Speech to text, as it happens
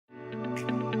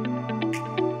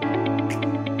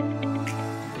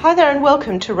Hi there and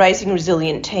welcome to Raising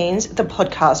Resilient Teens, the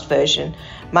podcast version.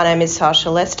 My name is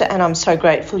Sasha Lester and I'm so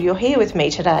grateful you're here with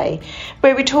me today,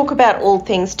 where we talk about all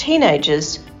things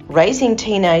teenagers, raising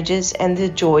teenagers and the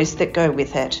joys that go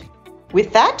with it.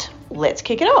 With that, let's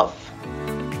kick it off.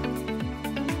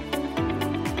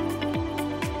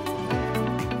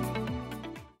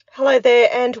 Hello there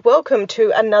and welcome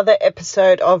to another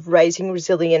episode of Raising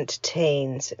Resilient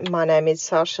Teens. My name is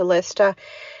Sasha Lester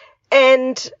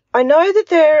and I know that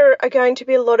there are going to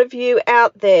be a lot of you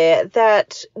out there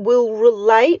that will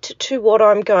relate to what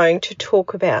I'm going to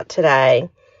talk about today.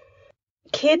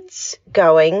 Kids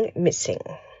going missing.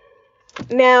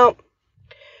 Now,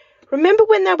 remember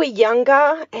when they were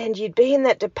younger and you'd be in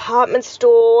that department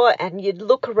store and you'd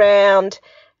look around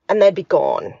and they'd be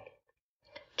gone.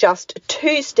 Just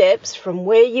 2 steps from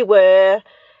where you were,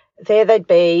 there they'd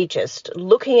be, just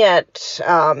looking at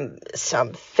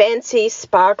some fancy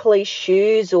sparkly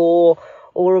shoes or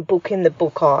a book in the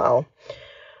book aisle.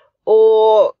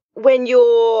 Or when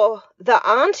you're the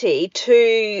auntie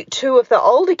to 2 of the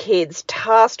older kids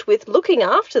tasked with looking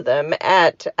after them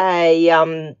at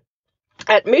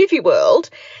Movie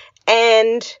World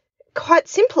and quite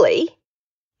simply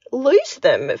lose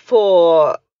them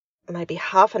for maybe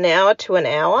half an hour to an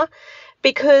hour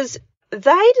because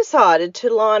they decided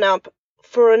to line up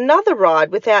for another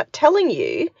ride without telling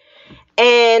you,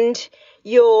 and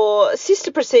your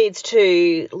sister proceeds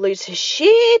to lose her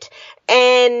shit,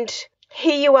 and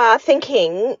here you are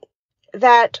thinking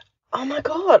that, oh my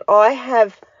God, I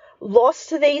have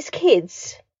lost these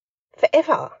kids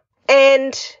forever.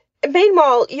 And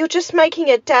meanwhile, you're just making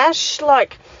a dash,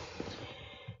 like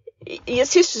your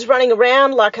sister's running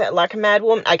around like a mad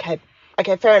woman.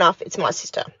 Okay, fair enough. It's my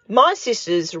sister. My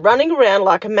sister's running around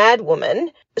like a mad woman,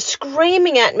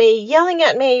 screaming at me, yelling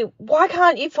at me, why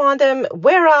can't you find them?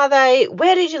 Where are they?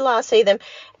 Where did you last see them?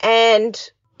 And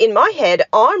in my head,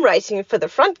 I'm racing for the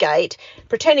front gate,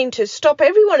 pretending to stop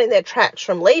everyone in their tracks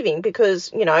from leaving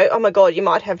because, oh my God, you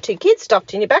might have 2 kids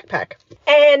stuffed in your backpack.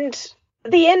 And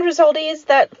the end result is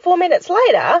that 4 minutes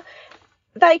later,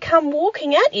 they come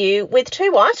walking at you with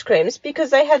 2 ice creams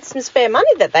because they had some spare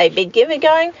money that they'd been given,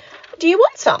 going, do you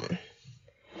want some?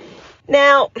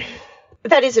 Now,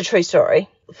 that is a true story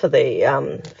for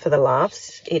the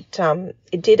laughs. It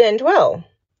did end well.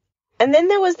 And then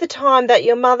there was the time that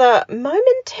your mother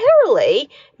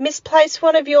momentarily misplaced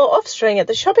one of your offspring at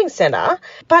the shopping centre,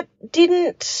 but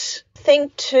didn't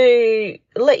think to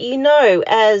let you know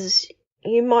as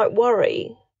you might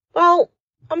worry. Well,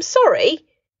 I'm sorry.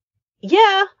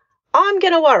 Yeah, I'm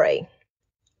going to worry.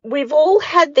 We've all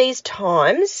had these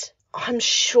times, I'm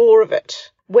sure of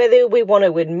it. Whether we want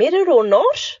to admit it or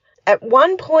not, at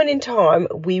one point in time,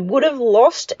 we would have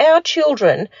lost our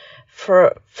children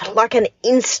for like an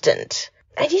instant.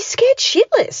 And you're scared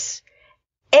shitless.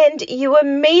 And you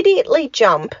immediately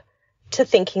jump to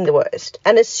thinking the worst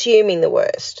and assuming the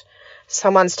worst.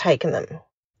 Someone's taken them.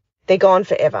 They're gone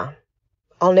forever.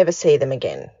 I'll never see them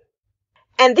again.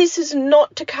 And this is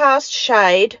not to cast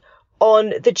shade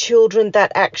on the children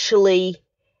that actually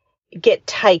get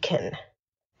taken.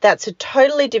 That's a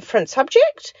totally different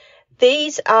subject.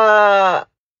 This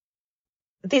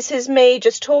is me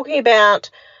just talking about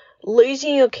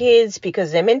losing your kids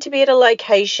because they're meant to be at a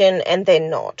location and they're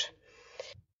not.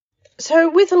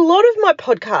 So with a lot of my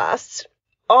podcasts,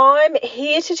 I'm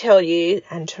here to tell you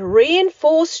and to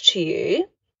reinforce to you,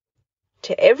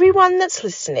 to everyone that's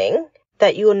listening,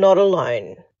 that you're not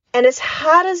alone. And as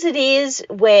hard as it is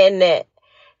when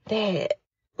they're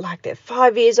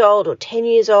 5 years old or 10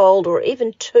 years old or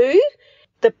even 2,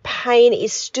 the pain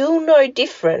is still no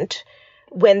different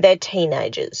when they're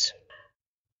teenagers.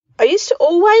 I used to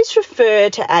always refer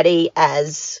to Addie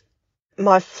as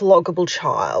my floggable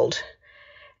child,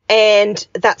 and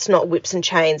that's not whips and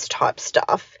chains type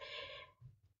stuff.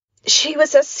 She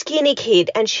was a skinny kid,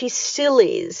 and she still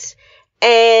is,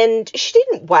 and she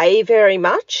didn't weigh very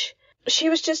much. She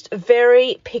was just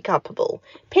very pick-upable.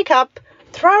 Pick up,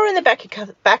 throw her in the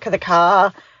back of the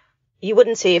car, you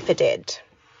wouldn't see her for dead.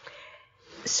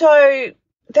 So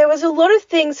there was a lot of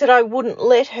things that I wouldn't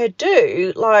let her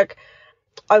do, like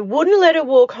I wouldn't let her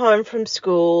walk home from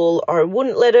school or I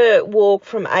wouldn't let her walk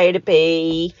from A to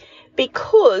B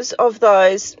because of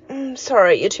those,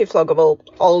 sorry, you're too floggable,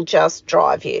 I'll just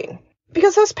drive you.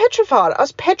 Because I was petrified. I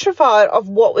was petrified of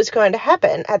what was going to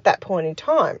happen at that point in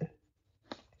time.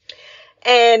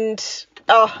 And,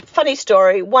 funny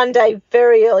story, one day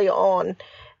very early on,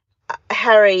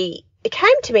 Harry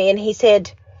came to me and he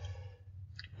said,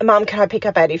 Mum, can I pick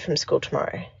up Addie from school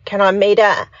tomorrow? Can I meet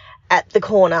her at the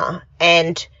corner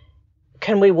and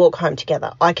can we walk home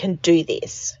together? I can do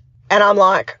this. And I'm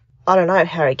like, I don't know,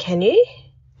 Harry, can you?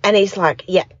 And he's like,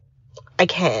 yeah, I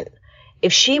can.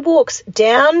 If she walks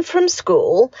down from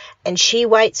school and she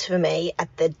waits for me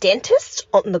at the dentist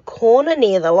on the corner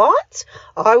near the lights,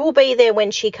 I will be there when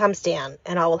she comes down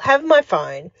and I will have my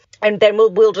phone and then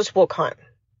we'll just walk home.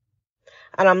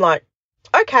 And I'm like,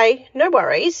 okay, no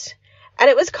worries. And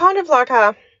it was kind of like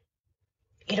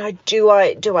do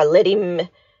I let him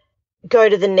go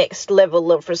to the next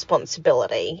level of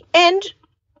responsibility? And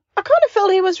I kind of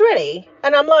felt he was ready.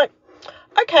 And I'm like,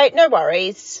 okay, no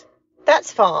worries.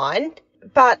 That's fine.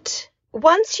 But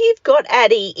once you've got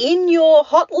Addie in your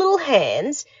hot little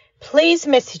hands, please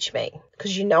message me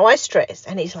because I stress.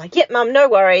 And he's like, yep, Mum, no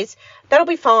worries. That'll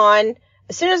be fine.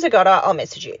 As soon as I got her, I'll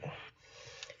message you.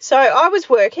 So I was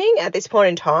working at this point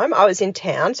in time. I was in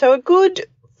town, so a good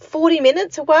 40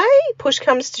 minutes away, push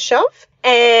comes to shove.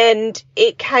 And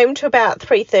it came to about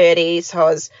 3:30, so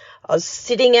I was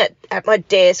sitting at my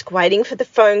desk waiting for the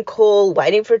phone call,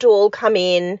 waiting for it to all come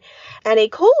in. And he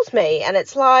calls me and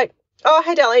it's like, oh,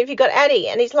 hey, darling, have you got Addie?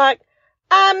 And he's like,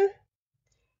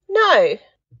 no.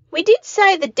 We did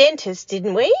say the dentist,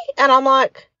 didn't we? And I'm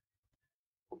like,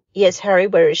 yes, Harry,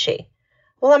 where is she?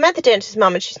 Well, I'm at the dentist,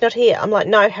 Mum, and she's not here. I'm like,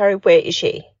 no, Harry, where is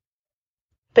she?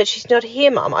 But she's not here,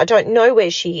 Mum. I don't know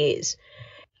where she is.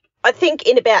 I think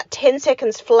in about 10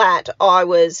 seconds flat, I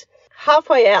was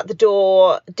halfway out the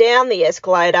door, down the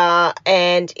escalator,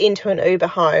 and into an Uber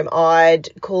home. I'd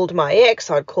called my ex,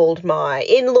 I'd called my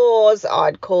in-laws,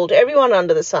 I'd called everyone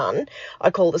under the sun. I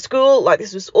called the school. Like,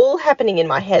 this was all happening in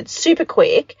my head super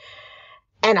quick.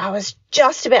 And I was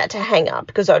just about to hang up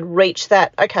because I'd reached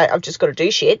that, okay, I've just got to do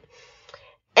shit.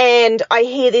 And I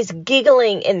hear this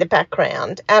giggling in the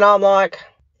background, and I'm like,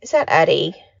 is that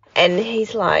Addie? And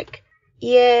he's like,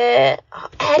 yeah,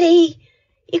 Addie,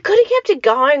 you could have kept it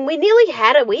going. We nearly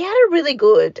had it. We had it really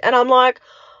good. And I'm like,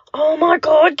 oh, my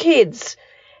God, kids,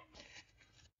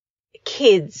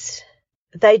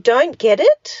 they don't get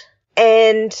it,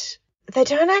 and they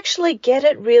don't actually get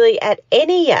it really at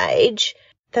any age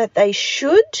that they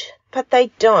should, but they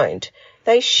don't.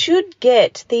 They should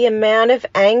get the amount of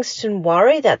angst and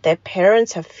worry that their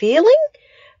parents are feeling,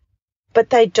 but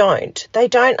they don't. They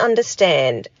don't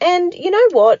understand. And you know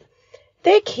what?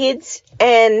 They're kids,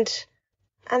 and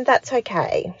that's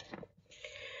okay.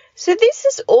 So this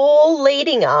is all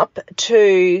leading up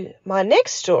to my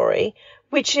next story,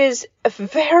 which is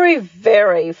very,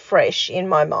 very fresh in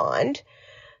my mind.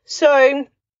 So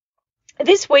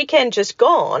this weekend just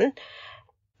gone,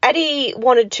 Addie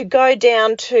wanted to go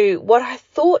down to what I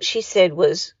thought she said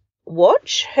was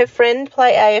watch her friend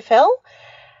play AFL,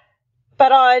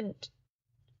 but I'd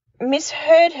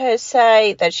misheard her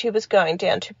say that she was going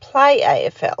down to play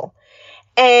AFL.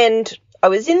 And I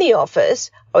was in the office,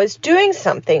 I was doing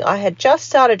something, I had just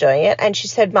started doing it, and she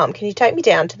said, Mum, can you take me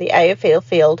down to the AFL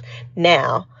field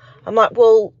now? I'm like,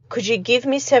 well, could you give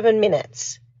me 7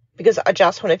 minutes? Because I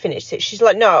just want to finish this. She's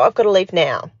like, no, I've got to leave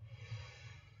now.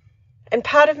 And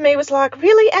part of me was like,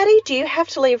 really, Addie, do you have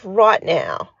to leave right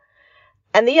now?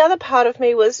 And the other part of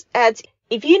me was, Ads,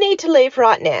 if you need to leave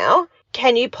right now,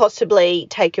 can you possibly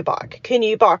take your bike? Can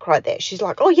you bike right there? She's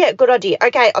like, oh, yeah, good idea.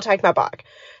 Okay, I'll take my bike.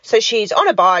 So she's on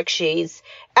a bike. She's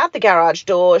out the garage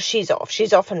door. She's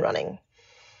off and running.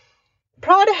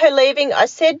 Prior to her leaving, I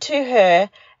said to her,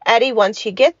 Addie, once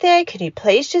you get there, can you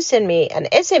please just send me an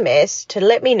SMS to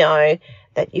let me know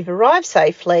that you've arrived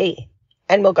safely,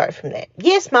 and we'll go from there.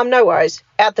 Yes, Mum, no worries.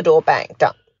 Out the door, bang,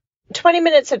 done. 20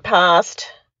 minutes had passed.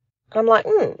 I'm like,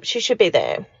 she should be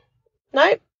there.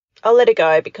 Nope, I'll let her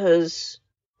go because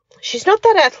she's not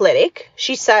that athletic.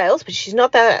 She sails, but she's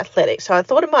not that athletic. So I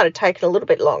thought it might have taken a little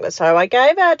bit longer. So I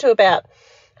gave her to about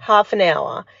half an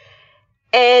hour.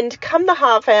 And come the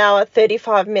half hour,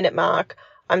 35-minute mark,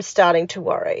 I'm starting to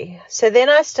worry. So then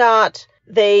I start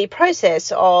the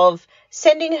process of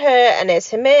sending her an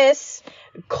SMS,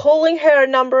 calling her a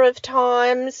number of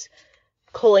times,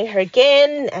 calling her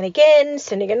again and again,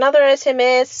 sending another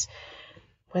SMS.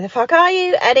 Where the fuck are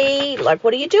you, Addie? Like,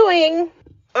 what are you doing?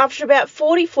 After about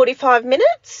 45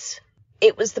 minutes,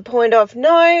 it was the point of,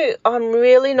 no, I'm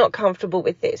really not comfortable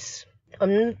with this.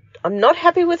 I'm not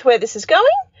happy with where this is going.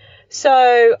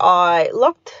 So I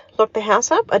locked the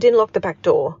house up. I didn't lock the back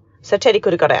door. So Teddy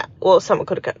could have got out, or someone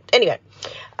could have got. Anyway,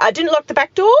 I didn't lock the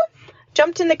back door.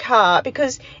 Jumped in the car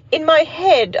because in my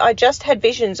head I just had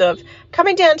visions of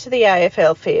coming down to the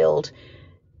AFL field,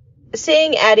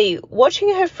 seeing Addie,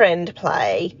 watching her friend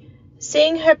play,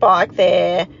 seeing her bike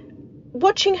there,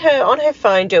 watching her on her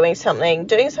phone doing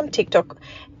some TikTok,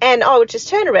 and I would just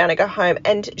turn around and go home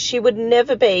and she would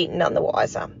never be none the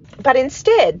wiser. But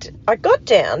instead, I got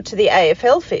down to the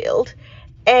AFL field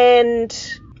and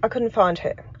I couldn't find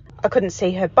her. I couldn't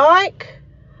see her bike.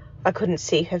 I couldn't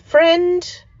see her friend.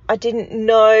 I didn't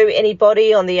know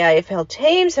anybody on the AFL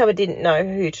team, so I didn't know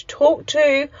who to talk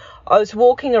to. I was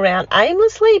walking around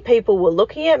aimlessly. People were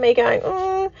looking at me going,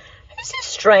 who's this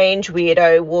strange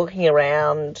weirdo walking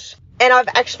around? And I've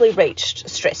actually reached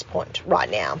stress point right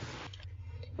now.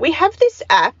 We have this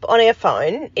app on our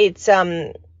phone. It's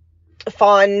the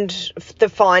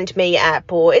Find Me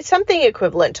app, or it's something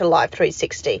equivalent to Life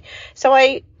 360. So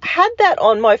I had that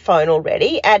on my phone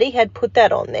already. Addie had put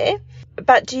that on there.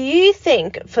 But do you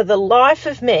think, for the life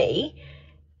of me,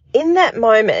 in that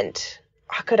moment,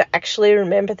 I could actually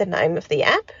remember the name of the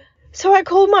app? So I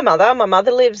called my mother. My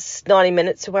mother lives 90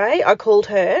 minutes away. I called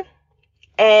her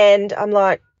and I'm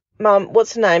like, Mum,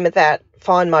 what's the name of that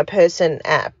Find My Person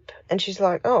app? And she's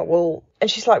like, oh, well, and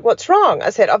she's like, what's wrong?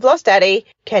 I said, I've lost Addie.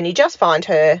 Can you just find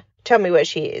her? Tell me where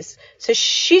she is. So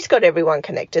she's got everyone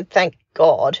connected, thank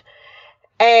God.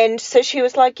 And so she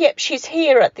was like, yep, she's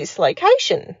here at this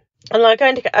location. I'm like,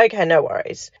 okay, no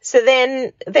worries. So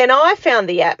then I found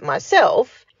the app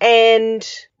myself, and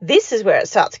this is where it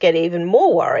starts to get even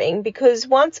more worrying, because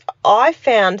once I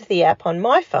found the app on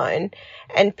my phone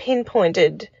and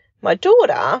pinpointed my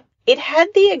daughter, it had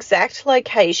the exact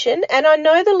location, and I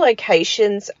know the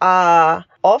locations are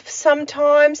off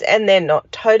sometimes and they're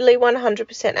not totally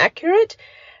 100% accurate,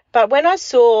 but when I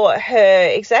saw her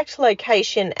exact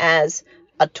location as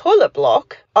a toilet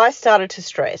block, I started to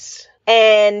stress.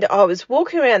 And I was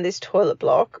walking around this toilet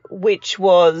block, which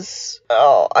was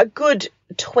a good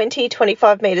 20,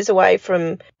 25 metres away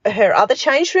from her other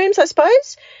change rooms, I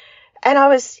suppose. And I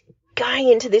was going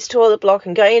into this toilet block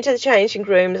and going into the changing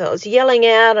rooms, and I was yelling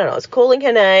out and I was calling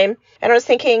her name. And I was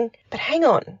thinking, but hang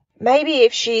on, maybe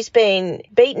if she's been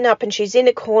beaten up and she's in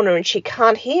a corner and she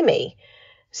can't hear me.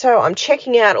 So I'm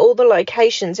checking out all the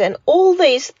locations, and all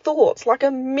these thoughts, like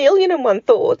 1,000,001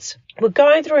 thoughts, were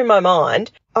going through my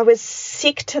mind. I was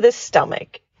sick to the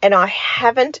stomach, and I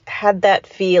haven't had that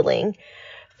feeling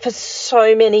for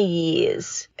so many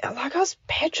years. Like, I was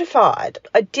petrified.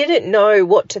 I didn't know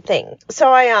what to think.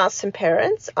 So I asked some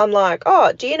parents, I'm like,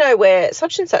 oh, do you know where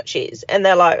such and such is? And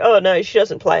they're like, oh, no, she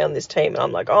doesn't play on this team. And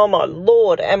I'm like, oh, my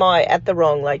Lord, am I at the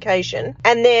wrong location?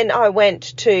 And then I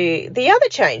went to the other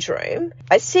change room.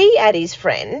 I see Addie's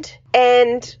friend,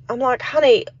 and I'm like,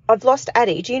 honey, I've lost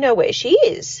Addie. Do you know where she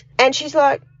is? And she's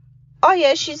like, oh,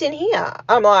 yeah, she's in here.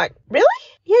 I'm like, really?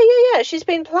 Yeah, she's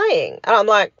been playing. And I'm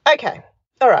like, okay.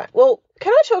 All right, well,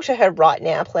 can I talk to her right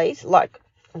now, please? Like,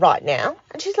 right now?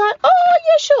 And she's like, oh,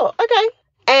 yeah, sure, okay.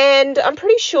 And I'm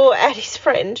pretty sure Addie's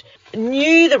friend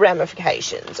knew the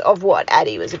ramifications of what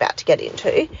Addie was about to get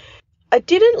into. I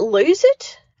didn't lose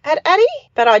it at Addie,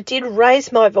 but I did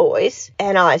raise my voice,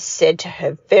 and I said to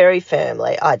her very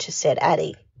firmly, I just said,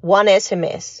 Addie, one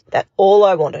SMS, that's all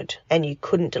I wanted, and you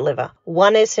couldn't deliver.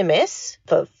 One SMS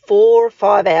for 4 or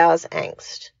 5 hours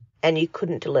angst, and you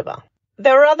couldn't deliver.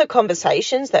 There are other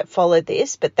conversations that followed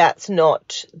this, but that's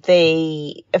not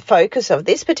the focus of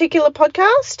this particular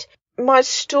podcast. My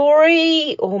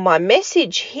story, or my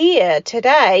message here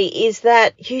today, is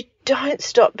that you don't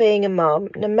stop being a mum.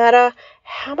 No matter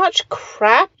how much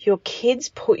crap your kids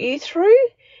put you through,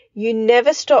 you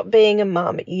never stop being a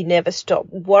mum. You never stop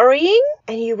worrying,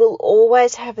 and you will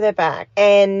always have their back.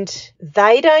 And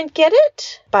they don't get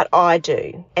it, but I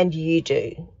do, and you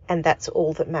do. And that's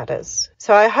all that matters.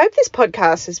 So I hope this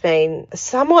podcast has been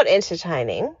somewhat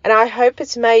entertaining, and I hope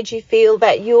it's made you feel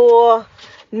that you're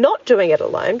not doing it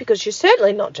alone, because you're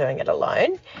certainly not doing it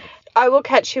alone. I will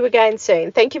catch you again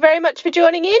soon. Thank you very much for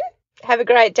joining in. Have a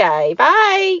great day.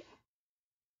 Bye.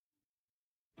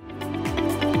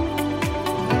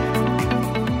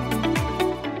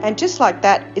 And just like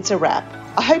that, it's a wrap.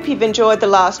 I hope you've enjoyed the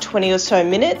last 20 or so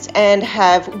minutes and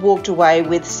have walked away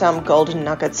with some golden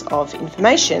nuggets of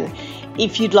information.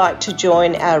 If you'd like to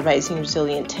join our Raising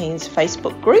Resilient Teens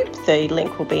Facebook group, the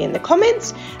link will be in the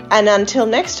comments. And until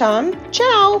next time,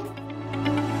 ciao!